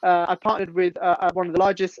 I partnered with one of the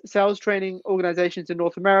largest sales training organizations in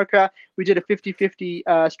North America. We did a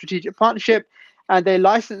 50-50 strategic partnership, and they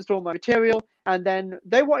licensed all my material, and then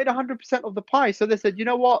they wanted 100% of the pie. So they said, you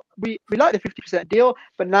know what, we like the 50% deal,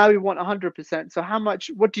 but now we want 100%. So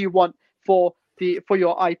what do you want for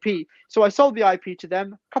your IP? So I sold the IP to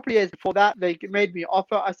them. A couple of years before that, they made me an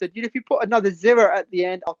offer. I said, if you put another 0 at the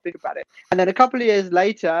end, I'll think about it. And then a couple of years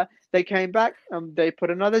later, they came back and they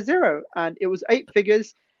put another 0, and it was 8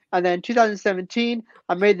 figures. And then 2017,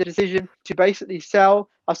 I made the decision to basically sell.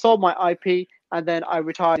 I sold my IP, and then I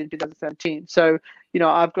retired in 2017. So,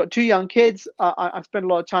 I've got 2 young kids. I spend a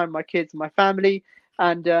lot of time with my kids and my family,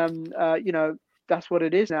 and that's what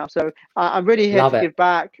it is now. So I'm really here to give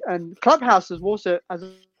back. And Clubhouse has also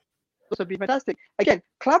been fantastic. Again,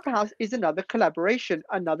 Clubhouse is another collaboration,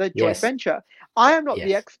 another joint venture. I am not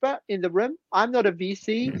the expert in the room. I'm not a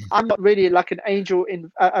VC. I'm not really like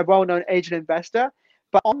a well-known angel investor.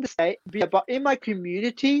 But on the stage, but in my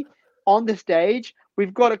community, on the stage,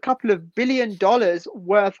 we've got a couple of $1 billion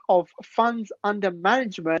worth of funds under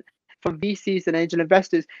management from VCs and angel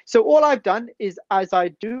investors. So all I've done is, as I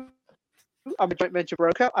do, I'm a joint venture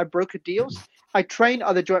broker. I broker deals. I train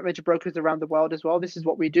other joint venture brokers around the world as well. This is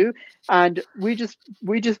what we do, and I'm just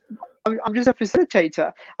a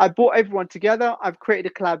facilitator. I brought everyone together. I've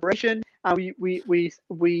created a collaboration, and we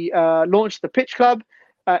launched the Pitch Club.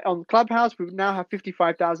 On Clubhouse, we now have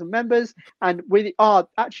 55,000 members, and we are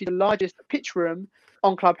actually the largest pitch room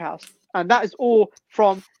on Clubhouse. And that is all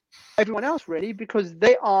from everyone else, really, because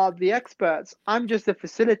they are the experts. I'm just a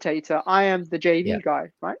facilitator. I am the JV guy,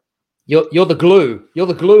 right? You're the glue. You're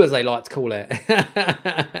the glue, as they like to call it.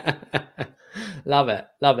 Love it.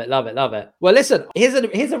 Love it. Love it. Love it. Well, listen, here's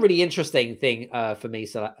a really interesting thing for me,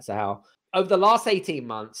 Sohail. Over the last 18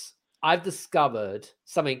 months, I've discovered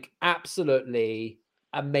something absolutely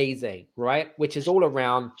amazing, right? Which is all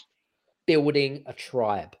around building a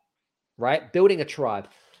tribe, right? Building a tribe.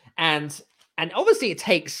 And obviously it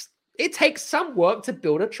takes some work to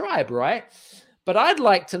build a tribe, right? But I'd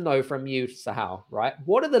like to know from you, Sohail, right?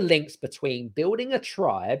 What are the links between building a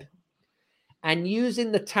tribe and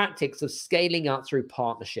using the tactics of scaling up through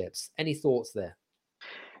partnerships? Any thoughts there?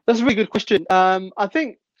 That's a really good question. I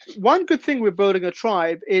think one good thing with building a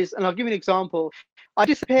tribe is, and I'll give you an example. I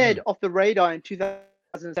disappeared off the radar in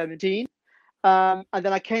 2017. And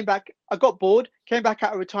then I came back. I got bored, came back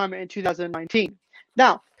out of retirement in 2019.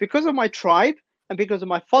 Now, because of my tribe and because of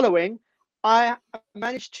my following, I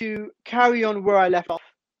managed to carry on where I left off,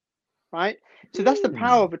 right? So that's the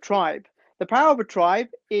power of a tribe. The power of a tribe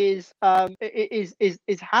is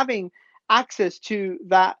having access to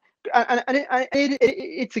that.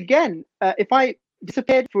 It's again, if I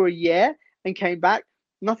disappeared for a year and came back,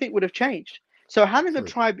 nothing would have changed. So having a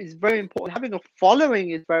tribe is very important. Having a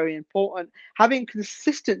following is very important. Having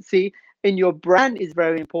consistency in your brand is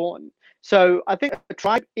very important. So I think a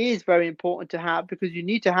tribe is very important to have, because you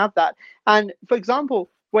need to have that. And for example,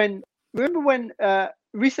 remember when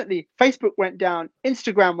recently Facebook went down,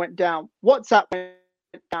 Instagram went down, WhatsApp went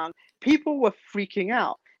down, people were freaking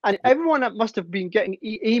out. And everyone must have been getting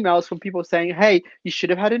emails from people saying, hey, you should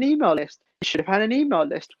have had an email list. You should have had an email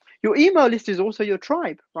list. Your email list is also your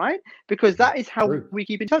tribe, right? Because that is how we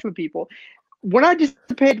keep in touch with people. When I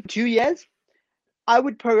disappeared for 2 years, I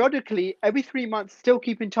would periodically, every 3 months, still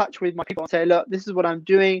keep in touch with my people and say, look, this is what I'm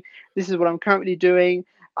doing. This is what I'm currently doing.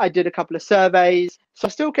 I did a couple of surveys. So I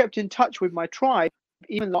still kept in touch with my tribe,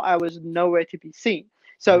 even though I was nowhere to be seen.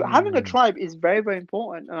 So having a tribe is very, very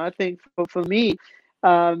important. And I think for me,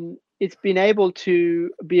 it's been able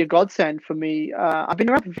to be a godsend for me. I've been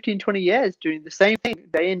around for 15, 20 years doing the same thing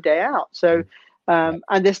day in, day out. So,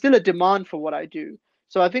 and there's still a demand for what I do.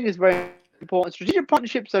 So I think it's very important. Strategic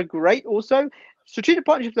partnerships are great also. Strategic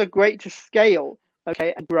partnerships are great to scale,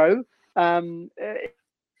 okay, and grow.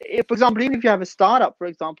 If, for example, even if you have a startup, for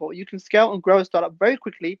example, you can scale and grow a startup very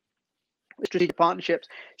quickly with strategic partnerships.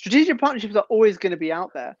 Strategic partnerships are always going to be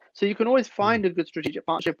out there. So you can always find a good strategic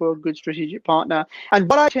partnership or a good strategic partner. And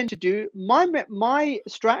what I tend to do, my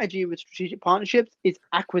strategy with strategic partnerships is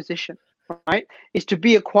acquisition, right? Is to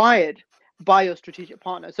be acquired by your strategic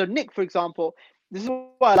partner. So Nick, for example, this is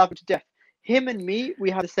why I love him to death. Him and me, we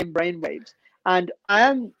have the same brain waves. And I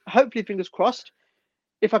am, hopefully, fingers crossed,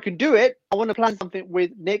 if I can do it, I want to plan something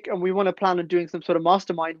with Nick, and we want to plan on doing some sort of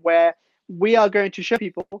mastermind where we are going to show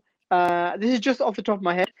people, this is just off the top of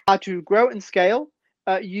my head, how to grow and scale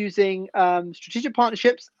using strategic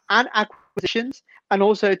partnerships and acquisitions, and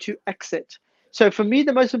also to exit. So for me,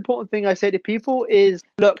 the most important thing I say to people is,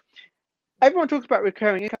 look, everyone talks about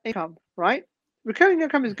recurring income, right? Recurring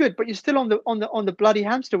income is good, but you're still on the bloody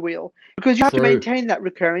hamster wheel, because you have to maintain that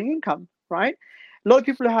recurring income, right? A lot of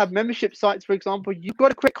people who have membership sites, for example, you've got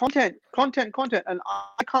to create content, and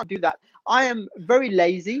I can't do that. I am very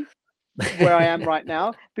lazy where I am right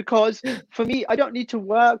now, because for me, I don't need to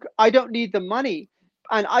work. I don't need the money,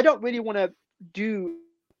 and I don't really want to do,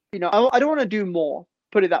 I don't want to do more,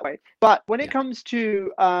 put it that way. But when it comes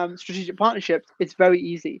to strategic partnerships, it's very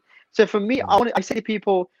easy. So for me, I say to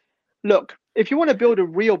people, look, if you want to build a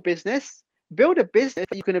real business, build a business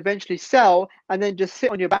that you can eventually sell, and then just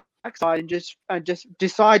sit on your backside and just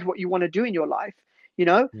decide what you want to do in your life.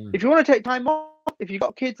 If you want to take time off, if you've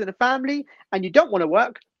got kids and a family and you don't want to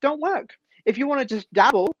work, don't work. If you want to just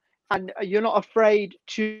dabble and you're not afraid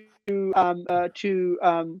to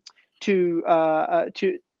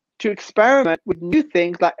experiment with new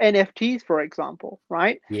things like NFTs, for example,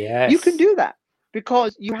 right? Yes. You can do that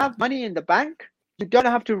because you have money in the bank. You don't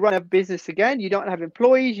have to run a business again. You don't have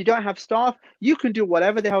employees. You don't have staff. You can do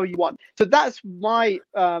whatever the hell you want. So that's what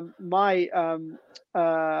I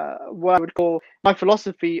would call my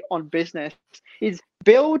philosophy on business is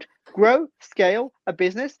build, grow, scale a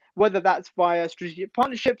business, whether that's via strategic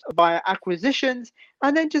partnerships or via acquisitions,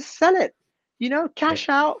 and then just sell it, cash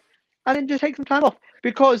out, and then just take some time off,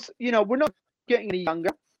 because, we're not getting any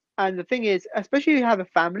younger. And the thing is, especially if you have a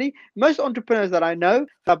family, most entrepreneurs that I know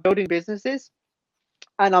that are building businesses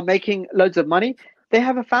and are making loads of money, they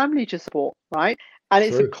have a family to support, right? And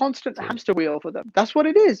it's a constant hamster wheel for them. That's what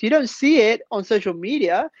it is. You don't see it on social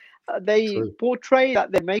media. They portray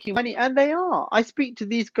that they're making money, and they are. I speak to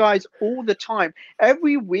these guys all the time.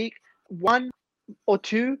 Every week, 1 or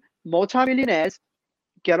 2 multimillionaires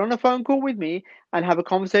get on a phone call with me and have a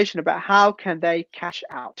conversation about how can they cash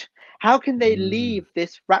out. How can they leave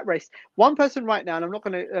this rat race? One person right now, and I'm not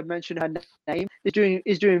going to mention her name, is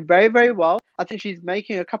doing very, very well. I think she's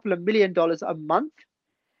making a couple of $1 million a month,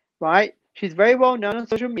 right? She's very well known on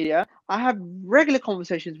social media. I have regular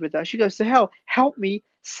conversations with her. She goes, Sohail, help me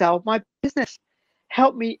sell my business.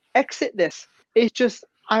 Help me exit this. It's just,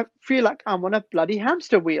 I feel like I'm on a bloody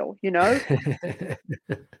hamster wheel,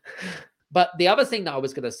 But the other thing that I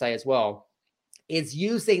was going to say as well is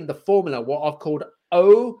using the formula, what I've called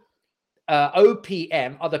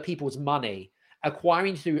OPM, other people's money,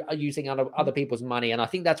 acquiring through using other people's money. And I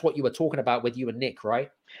think that's what you were talking about with you and Nick, right?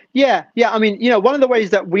 Yeah. I mean, one of the ways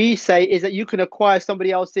that we say is that you can acquire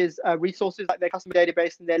somebody else's resources, like their customer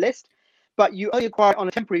database and their list, but you only acquire it on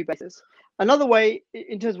a temporary basis. Another way,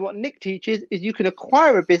 in terms of what Nick teaches, is you can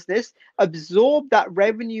acquire a business, absorb that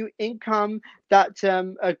revenue, income, that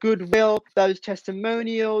goodwill, those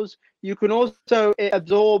testimonials. You can also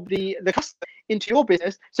absorb the customer into your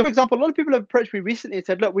business. So, for example, a lot of people have approached me recently and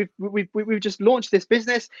said, "Look, we've just launched this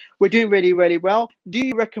business. We're doing really, really well. Do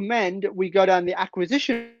you recommend we go down the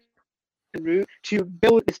acquisition route to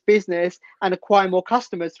build this business and acquire more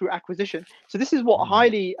customers through acquisition?" So this is what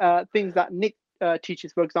highly things that Nick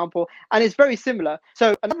teaches, for example, and it's very similar.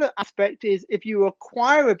 So another aspect is if you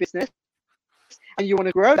acquire a business and you want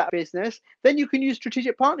to grow that business, then you can use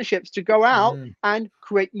strategic partnerships to go out and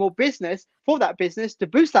create more business for that business, to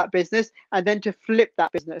boost that business, and then to flip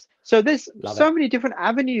that business. So there's many different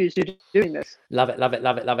avenues to doing this. Love it, love it,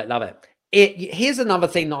 love it, love it, love it. Here's another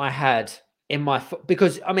thing that I had in my,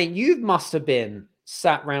 because I mean, you must have been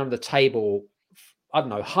sat around the table, I don't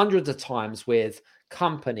know, hundreds of times with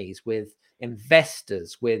companies, with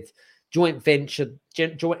investors, with joint venture,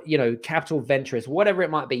 capital ventures, whatever it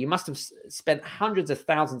might be. You must have spent hundreds of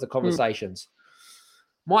thousands of conversations.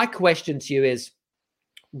 My question to you is,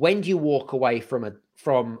 when do you walk away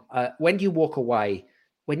when do you walk away?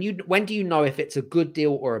 When do you know if it's a good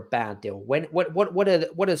deal or a bad deal?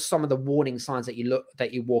 What are some of the warning signs that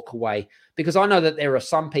you walk away? Because I know that there are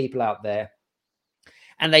some people out there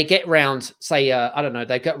and they get round, say, I don't know,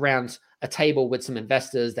 they get round a table with some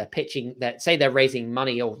investors, they're pitching, that say they're raising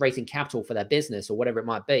money or raising capital for their business or whatever it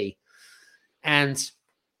might be. And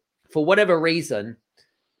for whatever reason,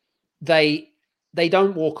 they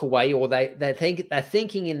don't walk away, or they're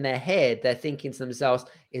thinking in their head, they're thinking to themselves,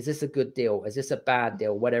 is this a good deal? Is this a bad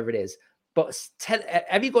deal? Whatever it is. But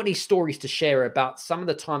have you got any stories to share about some of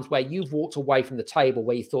the times where you've walked away from the table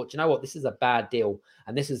where you thought, you know what, this is a bad deal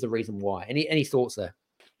and this is the reason why? Any thoughts there?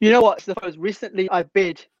 You know what? Suppose recently I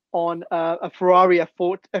bid on a Ferrari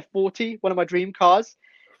F40, one of my dream cars,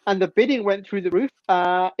 and the bidding went through the roof.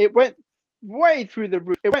 It went way through the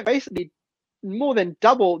roof. It went basically more than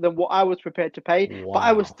double than what I was prepared to pay. Wow. But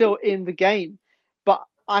I was still in the game. But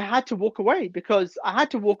I had to walk away because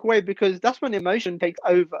that's when emotion takes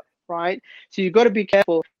over, right? So you've got to be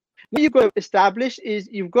careful. What you've got to establish is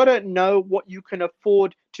you've got to know what you can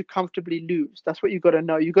afford to comfortably lose. That's what you've got to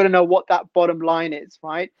know. You've got to know what that bottom line is,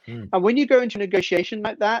 right? And when you go into negotiation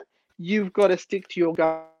like that, you've got to stick to your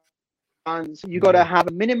guns. You've got to have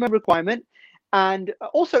a minimum requirement. And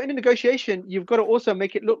also in a negotiation, you've got to also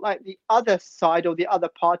make it look like the other side or the other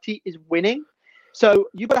party is winning. So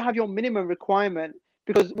you've got to have your minimum requirement,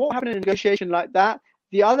 because what happens in a negotiation like that,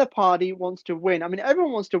 the other party wants to win. I mean,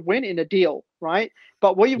 everyone wants to win in a deal, right?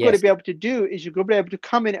 But what you've got to be able to do is you've got to be able to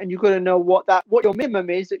come in and you've got to know what your minimum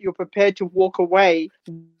is that you're prepared to walk away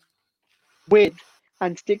with,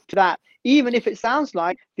 and stick to that. Even if it sounds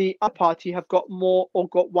like the other party have got more or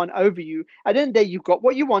got one over you, at the end of the day, you've got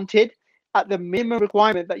what you wanted at the minimum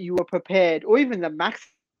requirement that you were prepared, or even the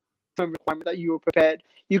maximum requirement that you were prepared.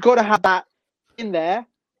 You've got to have that in there,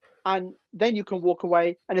 and then you can walk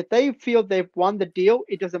away. And if they feel they've won the deal,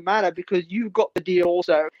 it doesn't matter, because you've got the deal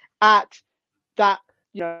also at that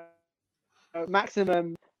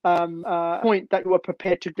maximum point that you were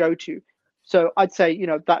prepared to go to. So I'd say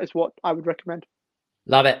that is what I would recommend.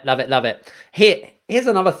 Love it, love it, love it. Here's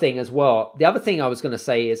another thing as well. The other thing I was going to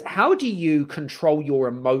say is, how do you control your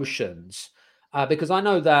emotions? Because I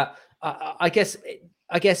know that I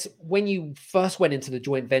guess when you first went into the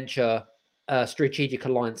joint venture strategic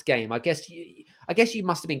alliance game, I guess you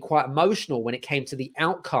must have been quite emotional when it came to the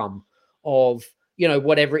outcome of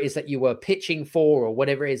whatever it is that you were pitching for, or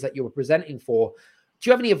whatever it is that you were presenting for. Do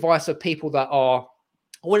you have any advice for people that are,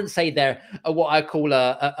 I wouldn't say they're what I call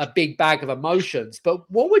a big bag of emotions, but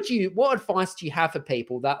what advice do you have for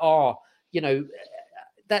people that are,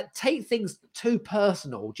 that take things too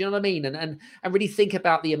personal? Do you know what I mean? And really think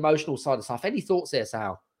about the emotional side of stuff. Any thoughts there,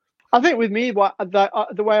 Sal? I think with me,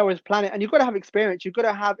 the way I was planning, and you've got to have experience. You've got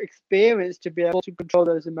to have experience to be able to control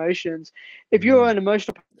those emotions. If you're an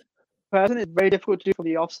emotional person, it's very difficult to do from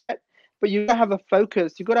the offset. But you've got to have a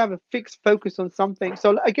focus. You've got to have a fixed focus on something.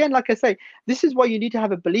 So again, like I say, this is why you need to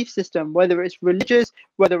have a belief system, whether it's religious,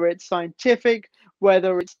 whether it's scientific,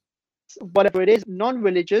 whether it's whatever it is,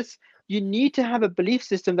 non-religious. You need to have a belief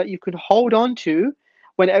system that you can hold on to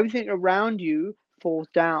when everything around you falls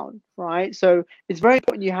down, right? So it's very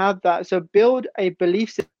important you have that. So build a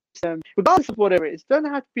belief system, regardless of whatever it is. It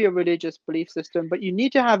doesn't have to be a religious belief system, but you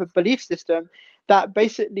need to have a belief system that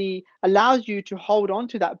basically allows you to hold on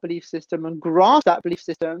to that belief system and grasp that belief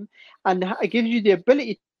system, and it gives you the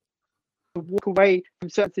ability to walk away from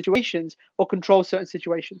certain situations or control certain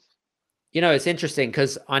situations. It's interesting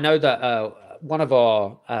because I know that one of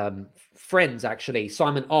our friends, actually,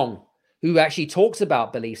 Simon Ong, who actually talks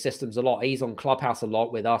about belief systems a lot. He's on Clubhouse a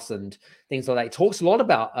lot with us and things like that. He talks a lot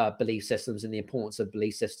about belief systems and the importance of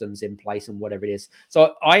belief systems in place and whatever it is.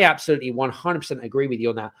 So I absolutely 100% agree with you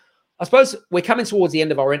on that. I suppose we're coming towards the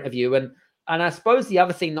end of our interview. And I suppose the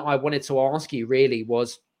other thing that I wanted to ask you really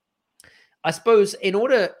was, I suppose in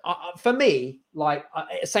order, for me, like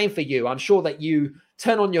same for you, I'm sure that you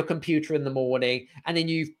turn on your computer in the morning and then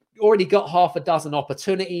you've already got half a dozen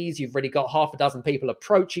opportunities. You've already got half a dozen people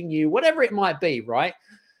approaching you, whatever it might be, right?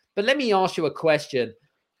 But let me ask you a question.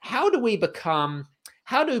 How do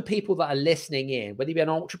people that are listening in, whether you be an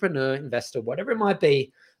entrepreneur, investor, whatever it might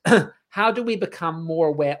be, how do we become more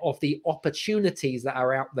aware of the opportunities that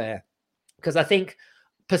are out there? Because I think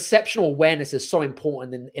perceptual awareness is so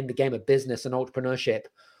important in the game of business and entrepreneurship.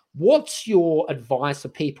 What's your advice for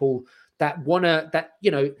people that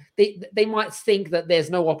they might think that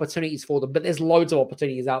there's no opportunities for them, but there's loads of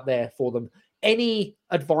opportunities out there for them? Any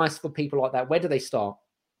advice for people like that? Where do they start?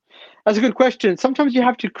 That's a good question. Sometimes you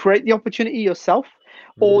have to create the opportunity yourself,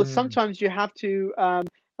 or sometimes you have to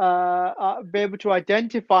be able to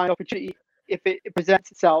identify an opportunity if it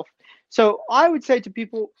presents itself. So I would say to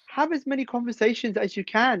people, have as many conversations as you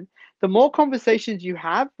can. The more conversations you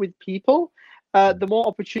have with people, the more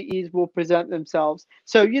opportunities will present themselves.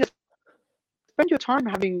 So, spend your time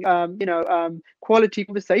having, quality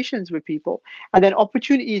conversations with people, and then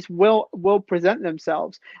opportunities will present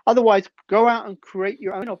themselves. Otherwise, go out and create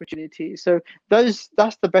your own opportunities. So that's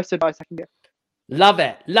the best advice I can give. Love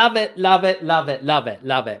it. Love it. Love it. Love it. Love it.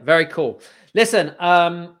 Love it. Very cool. Listen,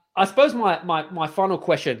 I suppose my final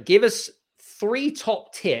question, give us 3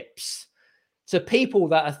 top tips to people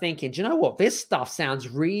that are thinking, do you know what? This stuff sounds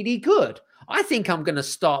really good. I think I'm going to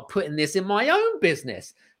start putting this in my own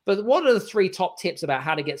business. But what are the 3 top tips about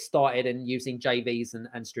how to get started in using JVs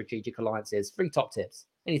and strategic alliances? 3 top tips.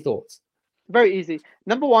 Any thoughts? Very easy.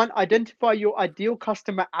 Number 1, identify your ideal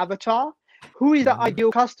customer avatar. Who is the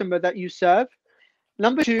ideal customer that you serve?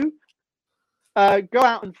 Number 2, go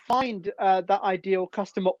out and find that ideal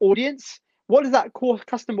customer audience. What does that core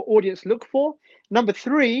customer audience look for? Number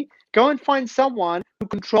 3, go and find someone who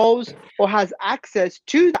controls or has access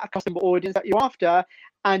to that customer audience that you're after,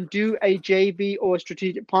 and do a JV or a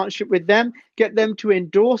strategic partnership with them. Get them to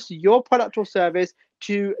endorse your product or service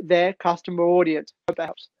to their customer audience. Hope that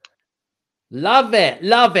helps. Love it.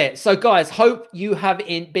 Love it. So guys, hope you have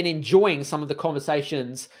been enjoying some of the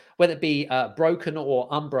conversations, whether it be broken or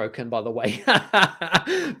unbroken, by the way.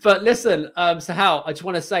 But listen, Sohail, I just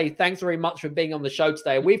want to say thanks very much for being on the show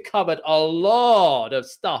today. We've covered a lot of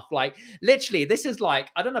stuff. Like literally, this is like,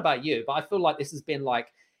 I don't know about you, but I feel like this has been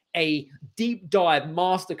like a deep dive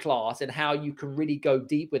masterclass in how you can really go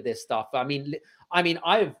deep with this stuff. I mean, I've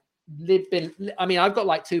got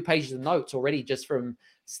like 2 pages of notes already just from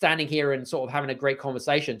standing here and sort of having a great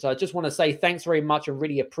conversation. So I just want to say thanks very much and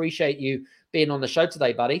really appreciate you being on the show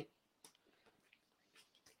today, buddy.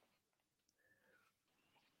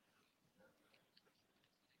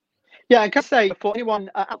 Yeah, I can say for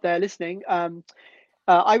anyone out there listening,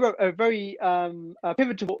 I wrote a very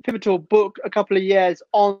pivotal book a couple of years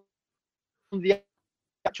on the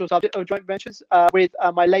actual subject of joint ventures with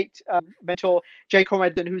my late mentor, Jay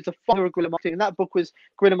Conrad, who's the founder of Guerrilla Marketing. And that book was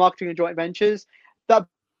Guerrilla Marketing and Joint Ventures. That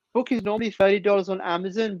book is normally $30 on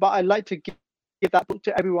Amazon, but I'd like to give that book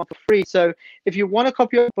to everyone for free. So if you want a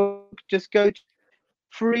copy of the book, just go to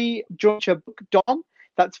freejointventurebook.com.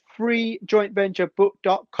 That's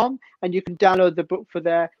freejointventurebook.com, and you can download the book for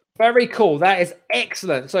there. Very cool. That is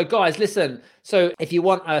excellent. So guys, listen. So if you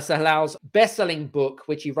want Sohail's best-selling book,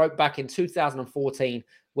 which he wrote back in 2014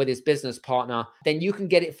 with his business partner, then you can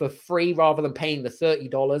get it for free rather than paying the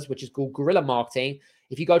 $30, which is called Guerrilla Marketing.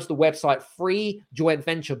 If you go to the website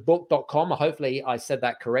freejointventurebook.com, hopefully I said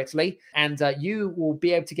that correctly, and you will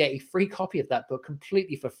be able to get a free copy of that book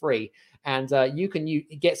completely for free. And you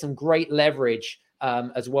get some great leverage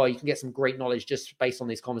as well. You can get some great knowledge just based on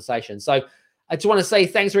these conversations. So I just want to say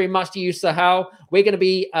thanks very much to you, Sohail. We're going to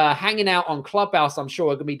be hanging out on Clubhouse. I'm sure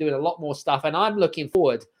we're going to be doing a lot more stuff. And I'm looking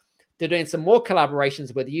forward to doing some more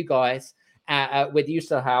collaborations with you guys, with you,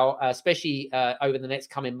 Sohail, especially over the next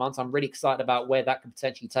coming months. I'm really excited about where that could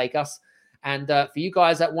potentially take us. And for you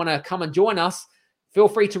guys that want to come and join us, feel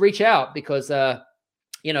free to reach out because,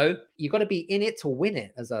 you got to be in it to win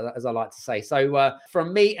it, as I like to say. So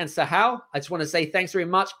from me and Sohail, I just want to say thanks very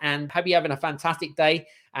much and hope you're having a fantastic day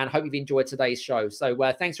and hope you've enjoyed today's show. So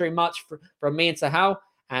thanks very much from me and Sohail,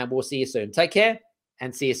 and we'll see you soon. Take care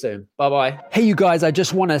and see you soon. Bye-bye. Hey, you guys, I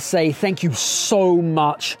just want to say thank you so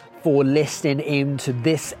much for listening in to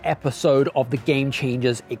this episode of the Game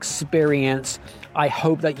Changers Experience. I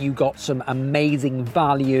hope that you got some amazing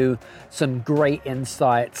value, some great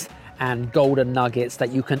insights, and golden nuggets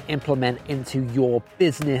that you can implement into your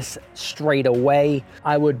business straight away.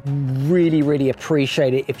 I would really, really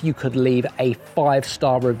appreciate it if you could leave a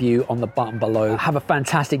 5-star review on the button below. Have a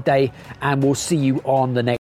fantastic day, and we'll see you on the next